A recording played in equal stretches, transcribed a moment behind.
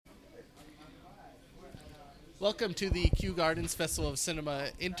Welcome to the Kew Gardens Festival of Cinema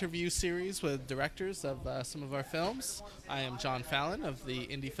interview series with directors of some of our films. I am John Fallon of the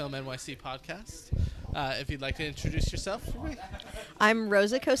Indie Film NYC podcast. If you'd like to introduce yourself for me. I'm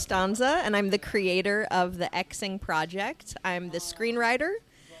Rosa Costanza, and I'm the creator of the Xing project. I'm the screenwriter,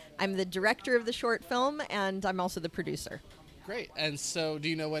 I'm the director of the short film, and I'm also the producer. Great. And so do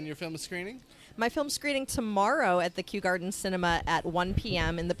you know when your film is screening? My film's screening tomorrow at the Kew Gardens Cinema at 1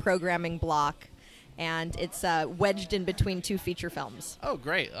 p.m. in the programming block. And it's wedged in between two feature films. Oh,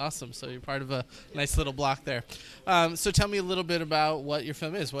 great. Awesome. So you're part of a nice little block there. So tell me a little bit about what your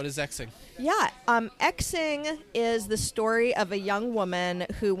film is. What is Xing? Yeah. Xing is the story of a young woman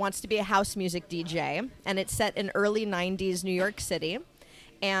who wants to be a house music DJ. And it's set in early 90s New York City.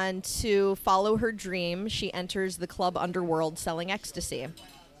 And to follow her dream, she enters the club underworld selling ecstasy.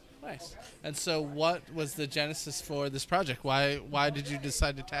 Nice. And so what was the genesis for this project? Why did you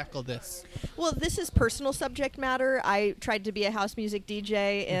decide to tackle this? Well, this is personal subject matter. I tried to be a house music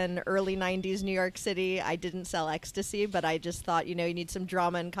DJ in early 90s New York City. I didn't sell ecstasy, but I just thought, you need some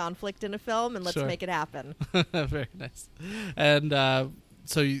drama and conflict in a film, and let's make it happen. Very nice. And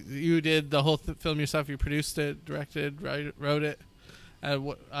so you did the whole film yourself? You produced it, directed, wrote it?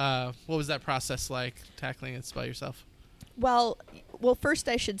 What was that process like, tackling it by yourself? Well, first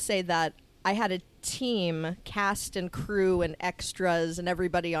I should say that I had a team, cast and crew and extras and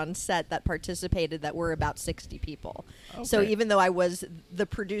everybody on set that participated that were about 60 people. Okay. So even though I was the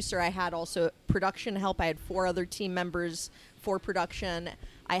producer, I had also production help. I had 4 other team members for production.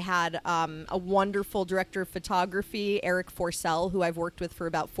 I had a wonderful director of photography, Eric Forcell, who I've worked with for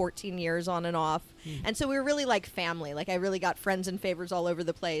about 14 years on and off. And so we were really like family. Like I really got friends and favors all over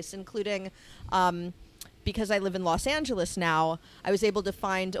the place, including... because I live in Los Angeles now, I was able to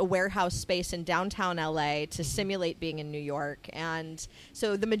find a warehouse space in downtown LA to simulate being in New York. And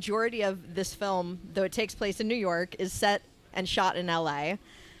so the majority of this film, though it takes place in New York, is set and shot in LA,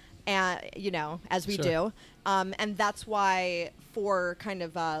 and as we do. And that's why for kind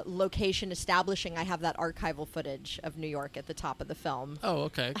of location establishing, I have that archival footage of New York at the top of the film. Oh,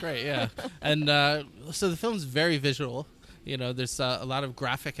 okay, great, yeah. And so the film's very visual. There's a lot of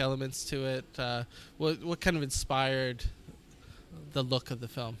graphic elements to it. What kind of inspired the look of the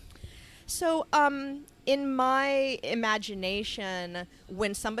film? So, in my imagination,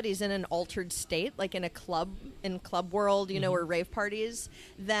 when somebody's in an altered state, like in club world, or rave parties,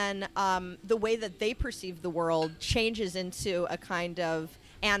 then the way that they perceive the world changes into a kind of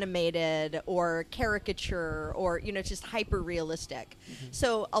animated or caricature or just hyper realistic.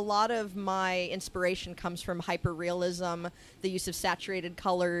 So a lot of my inspiration comes from hyper realism, the use of saturated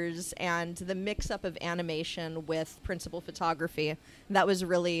colors, and the mix up of animation with principal photography. That was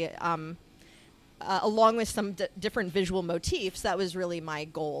really along with some different visual motifs, that was really my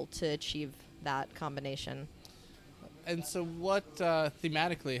goal, to achieve that combination. And so what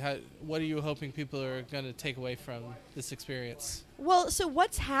thematically, what are you hoping people are going to take away from this experience? Well, so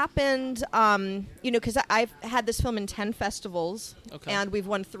what's happened, because I've had this film in 10 festivals, and we've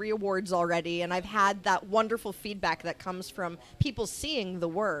won 3 awards already, and I've had that wonderful feedback that comes from people seeing the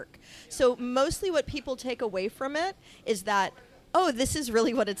work. So mostly what people take away from it is that, oh, this is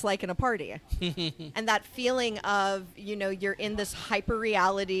really what it's like in a party. And that feeling of, you're in this hyper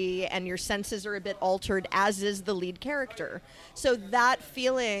reality and your senses are a bit altered, as is the lead character. So that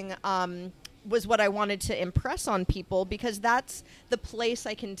feeling was what I wanted to impress on people, because that's the place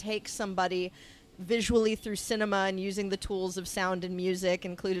I can take somebody visually through cinema and using the tools of sound and music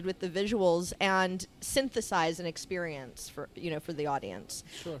included with the visuals, and synthesize an experience for the audience.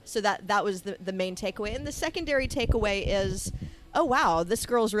 Sure. So that was the main takeaway. And the secondary takeaway is, oh wow, this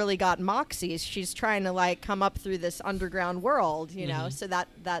girl's really got moxie. She's trying to come up through this underground world, So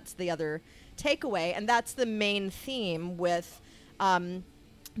that's the other takeaway, and that's the main theme with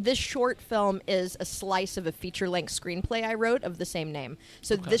this short film is a slice of a feature-length screenplay I wrote of the same name.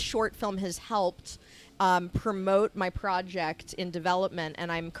 So this short film has helped promote my project in development, and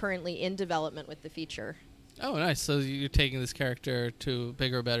I'm currently in development with the feature. Oh, nice. So you're taking this character to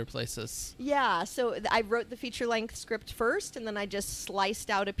bigger, better places. Yeah, so I wrote the feature-length script first, and then I just sliced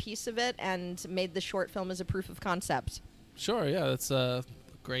out a piece of it and made the short film as a proof of concept. Sure, yeah, that's a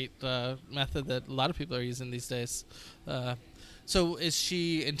great method that a lot of people are using these days. So is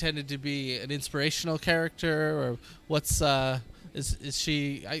she intended to be an inspirational character, or what's is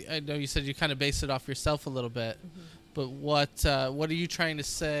she? I know you said you kind of base it off yourself a little bit, but what are you trying to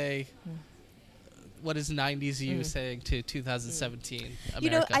say? What is 90s you saying to 2017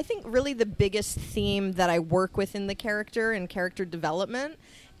 America? I think really the biggest theme that I work with in the character and character development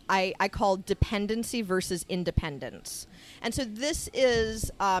I call dependency versus independence. And so this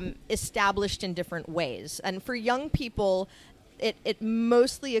is established in different ways. And for young people, it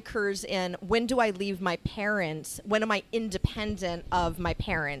mostly occurs in, when do I leave my parents? When am I independent of my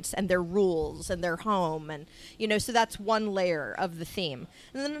parents and their rules and their home? And, so that's one layer of the theme.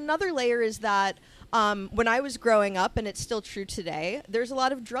 And then another layer is that when I was growing up, and it's still true today, there's a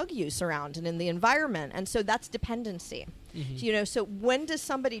lot of drug use around and in the environment. And so that's dependency. Mm-hmm. So when does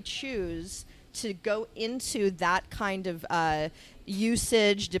somebody choose to go into that kind of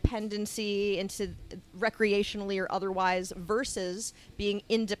usage, dependency, into recreationally or otherwise, versus being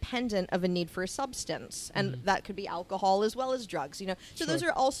independent of a need for a substance? And that could be alcohol as well as drugs, So Sure. those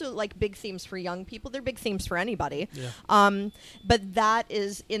are also like big themes for young people. They're big themes for anybody. Yeah. But that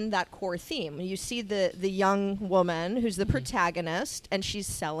is in that core theme. You see the young woman who's the protagonist, and she's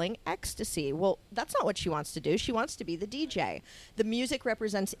selling ecstasy. Well, that's not what she wants to do. She wants to be the DJ. The music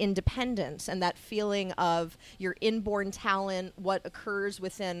represents independence and that feeling of your inborn talent. What occurs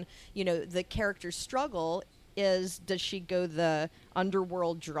within, the character's struggle is, does she go the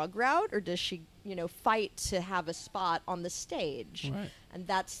underworld drug route, or does she, fight to have a spot on the stage? Right. And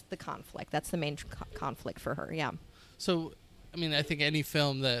that's the conflict. That's the main conflict for her. Yeah. So, I think any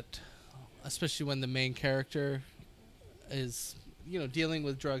film that, especially when the main character is, dealing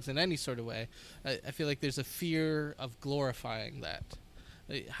with drugs in any sort of way, I feel like there's a fear of glorifying that.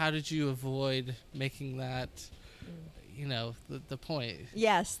 How did you avoid making that, the point?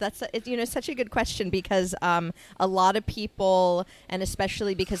 Yes, that's such a good question, because a lot of people, and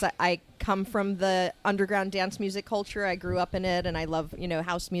especially because I come from the underground dance music culture, I grew up in it, and I love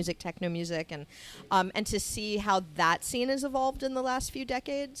house music, techno music, and to see how that scene has evolved in the last few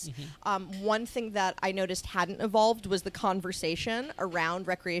decades. One thing that I noticed hadn't evolved was the conversation around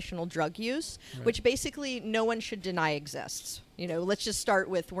recreational drug use, Right. which basically no one should deny exists. Let's just start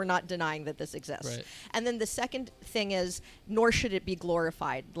with, we're not denying that this exists. Right. And then the second thing is, nor should it be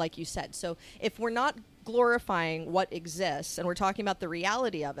glorified, like you said. So if we're not glorifying what exists and we're talking about the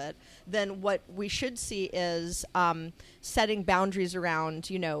reality of it, then what we should see is setting boundaries around,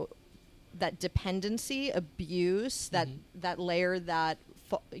 that dependency, abuse, that layer that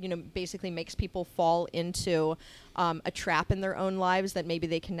basically makes people fall into a trap in their own lives that maybe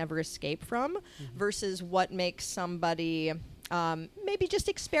they can never escape from, versus what makes somebody maybe just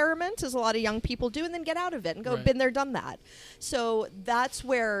experiment, as a lot of young people do, and then get out of it and go, Right. been there, done that. So that's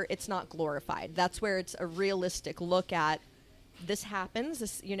where it's not glorified. That's where it's a realistic look at, this happens.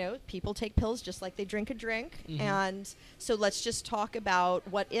 This, people take pills just like they drink a drink. And so let's just talk about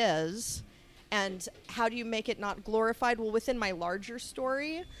what is. And how do you make it not glorified? Well, within my larger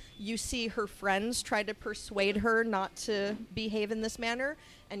story, you see her friends try to persuade her not to behave in this manner.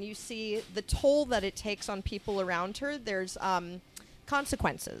 And you see the toll that it takes on people around her. There's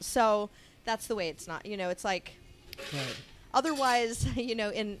consequences. So that's the way it's not. It's like, Right. otherwise,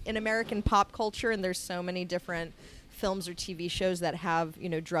 in American pop culture, and there's so many different films or TV shows that have,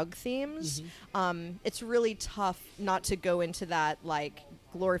 drug themes, it's really tough not to go into that, like,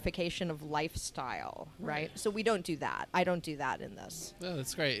 glorification of lifestyle, right? So we don't do that. I don't do that in this. Oh,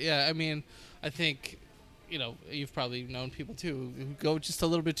 that's great. Yeah, I think, you've probably known people too who go just a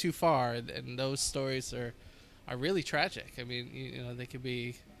little bit too far, and those stories are really tragic. They could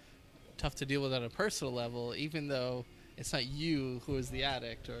be tough to deal with on a personal level, even though it's not you who is the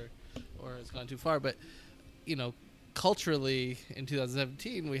addict or has gone too far. But, culturally in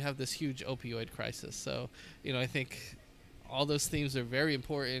 2017, we have this huge opioid crisis. So, I think all those themes are very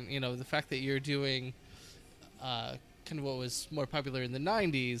important. The fact that you're doing kind of what was more popular in the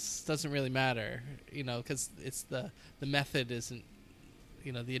 90s doesn't really matter, because it's the method isn't,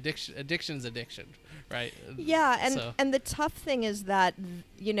 the addiction's addiction, right? Yeah, and the tough thing is that,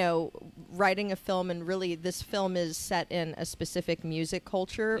 writing a film, and really this film is set in a specific music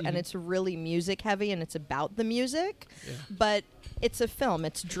culture, and it's really music heavy, and it's about the music, but it's a film,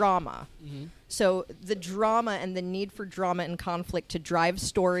 it's drama. So the drama and the need for drama and conflict to drive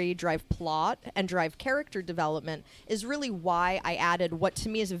story, drive plot, and drive character development is really why I added what to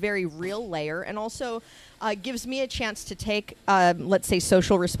me is a very real layer, and also gives me a chance to take, let's say,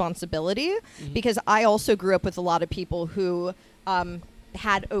 social responsibility, because I also grew up with a lot of people who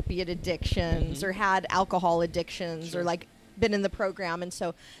had opiate addictions or had alcohol addictions or like been in the program, and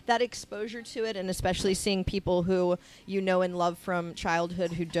so that exposure to it, and especially seeing people who and love from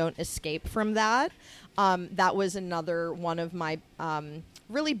childhood who don't escape from that, that was another one of my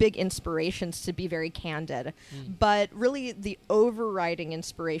really big inspirations, to be very candid. But really the overriding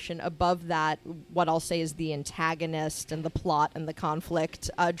inspiration above that, what I'll say is the antagonist and the plot and the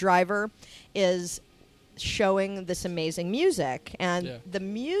conflict driver, is showing this amazing music. And the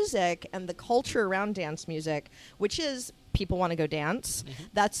music and the culture around dance music, which is people want to go dance,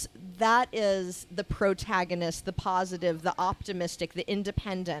 that is the protagonist, the positive, the optimistic, the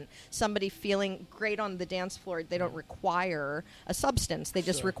independent, somebody feeling great on the dance floor. They don't require a substance. They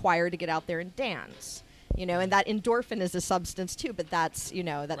just require to get out there and dance. And that endorphin is a substance too, but that's,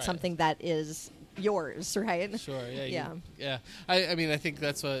 that's something that is yours, right? Sure, yeah. I mean, I think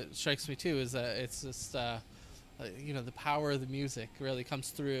that's what strikes me too, is that it's just, the power of the music really comes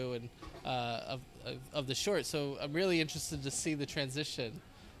through and of the short. So I'm really interested to see the transition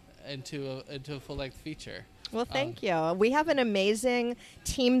into a full-length feature. Well, thank you. We have an amazing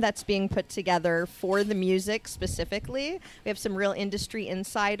team that's being put together for the music specifically. We have some real industry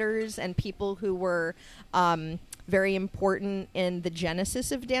insiders and people who were very important in the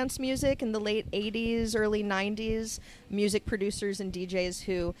genesis of dance music in the late 80s, early 90s, music producers and DJs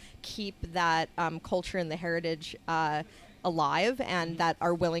who keep that culture and the heritage alive and that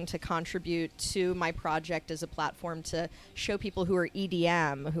are willing to contribute to my project as a platform to show people who are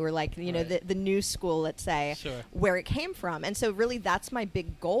EDM, who are like, the new school, let's say, where it came from. And so really that's my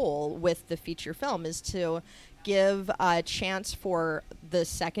big goal with the feature film, is to give a chance for the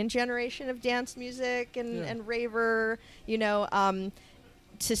second generation of dance music and raver,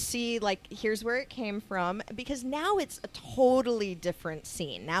 to see, like, here's where it came from, because now it's a totally different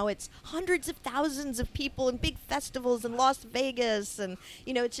scene. Now it's hundreds of thousands of people in big festivals in Las Vegas, and,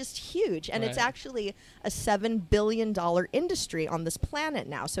 it's just huge. And it's actually a $7 billion industry on this planet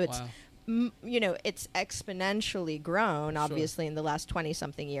now. So it's, it's exponentially grown, obviously, in the last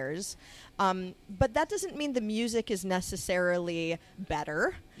 20-something years. But that doesn't mean the music is necessarily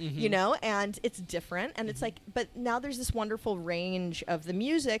better, and it's different. And it's like, but now there's this wonderful range of the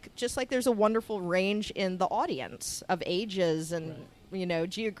music, just like there's a wonderful range in the audience of ages and,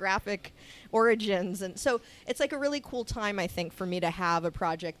 geographic origins. And so it's like a really cool time, I think, for me to have a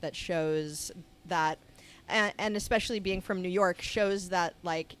project that shows that, and especially being from New York, shows that,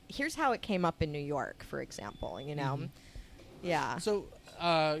 like, here's how it came up in New York, for example, Yeah. So,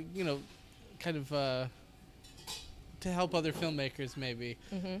 kind of to help other filmmakers, maybe.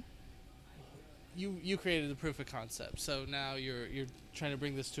 You created the proof of concept, so now you're trying to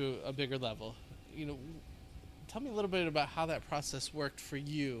bring this to a bigger level. Tell me a little bit about how that process worked for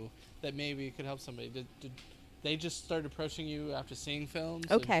you, that maybe could help somebody. Did they just start approaching you after seeing films?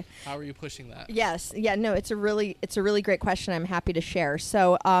 Okay. How are you pushing that? Yes. Yeah. No. It's a really great question. I'm happy to share.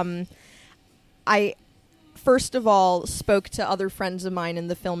 So, I first of all spoke to other friends of mine in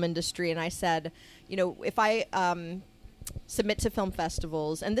the film industry, and I said, if I submit to film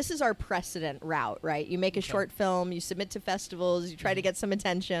festivals, and this is our precedent route, right? You make a short film, you submit to festivals, you try to get some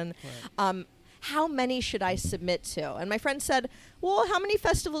attention. How many should I submit to? And my friend said, well, how many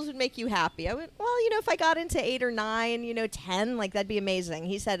festivals would make you happy? I went, well, if I got into 8 or 9, 10, like, that'd be amazing.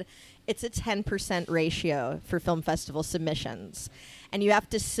 He said, it's a 10% ratio for film festival submissions. And you have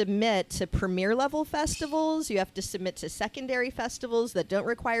to submit to premiere level festivals. You have to submit to secondary festivals that don't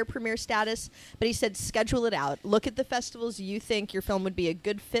require premiere status. But he said, schedule it out. Look at the festivals you think your film would be a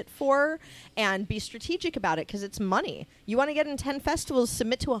good fit for, and be strategic about it, because it's money. You want to get in 10 festivals,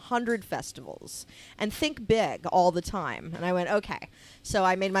 submit to 100 festivals. And think big all the time. And I went, okay. So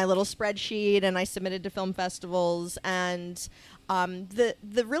I made my little spreadsheet, and I submitted to film festivals. And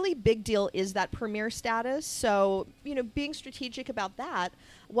the really big deal is that premiere status. So, being strategic about that.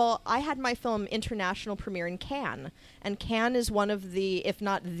 Well, I had my film international premiere in Cannes. And Cannes is one of the, if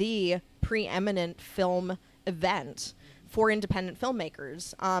not the preeminent film event for independent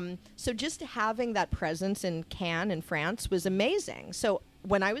filmmakers. So just having that presence in Cannes in France was amazing. So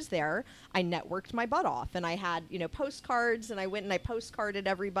when I was there, I networked my butt off, and I had, postcards, and I went and I postcarded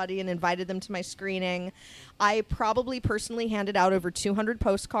everybody and invited them to my screening. I probably personally handed out over 200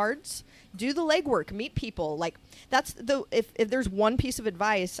 postcards. Do the legwork, meet people. Like, that's if there's one piece of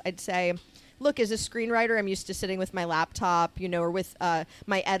advice, I'd say, look, as a screenwriter, I'm used to sitting with my laptop, or with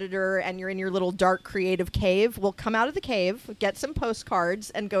my editor, and you're in your little dark creative cave. Well, come out of the cave, get some postcards,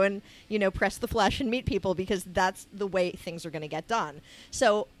 and go and, press the flesh and meet people, because that's the way things are going to get done.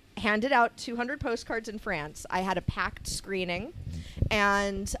 So handed out 200 postcards in France. I had a packed screening,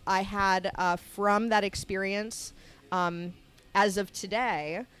 and I had, from that experience, as of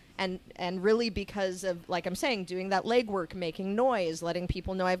today, and really because of, like I'm saying, doing that legwork, making noise, letting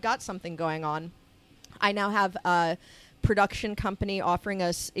people know I've got something going on, I now have a production company offering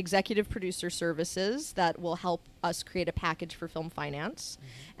us executive producer services that will help us create a package for film finance.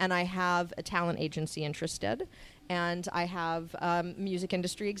 And I have a talent agency interested. And I have music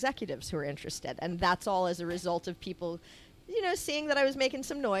industry executives who are interested. And that's all as a result of people seeing that I was making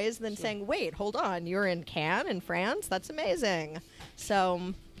some noise, and then saying, "Wait, hold on, you're in Cannes in France? That's amazing."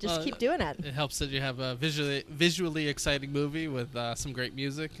 So just keep doing it. It helps that you have a visually exciting movie with some great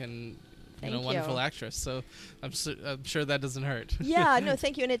music and wonderful actress. So I'm sure that doesn't hurt. Yeah, no,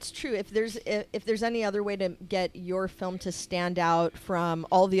 thank you. And it's true. If there's any other way to get your film to stand out from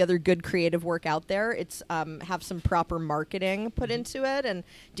all the other good creative work out there, it's have some proper marketing put into it, and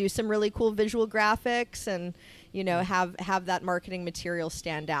do some really cool visual graphics, and have that marketing material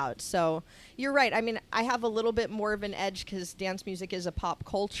stand out. So you're right. I mean, I have a little bit more of an edge because dance music is a pop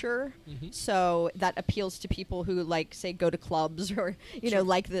culture, so that appeals to people who say go to clubs or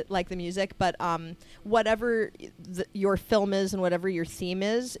like the music. But whatever your film is and whatever your theme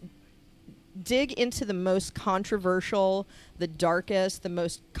is, dig into the most controversial, the darkest, the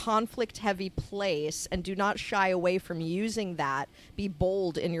most conflict-heavy place, and do not shy away from using that. Be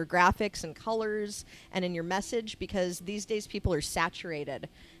bold in your graphics and colors and in your message, because these days people are saturated.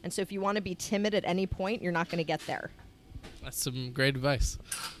 And so if you want to be timid at any point, you're not going to get there. That's some great advice.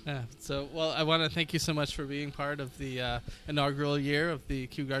 Yeah. So, I want to thank you so much for being part of the inaugural year of the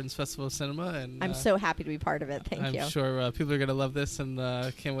Kew Gardens Festival of Cinema. And I'm so happy to be part of it. Thank you. I'm sure people are going to love this, and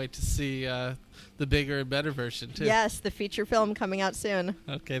can't wait to see the bigger and better version, too. Yes, the feature film coming out soon.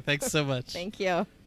 Okay, thanks so much. Thank you.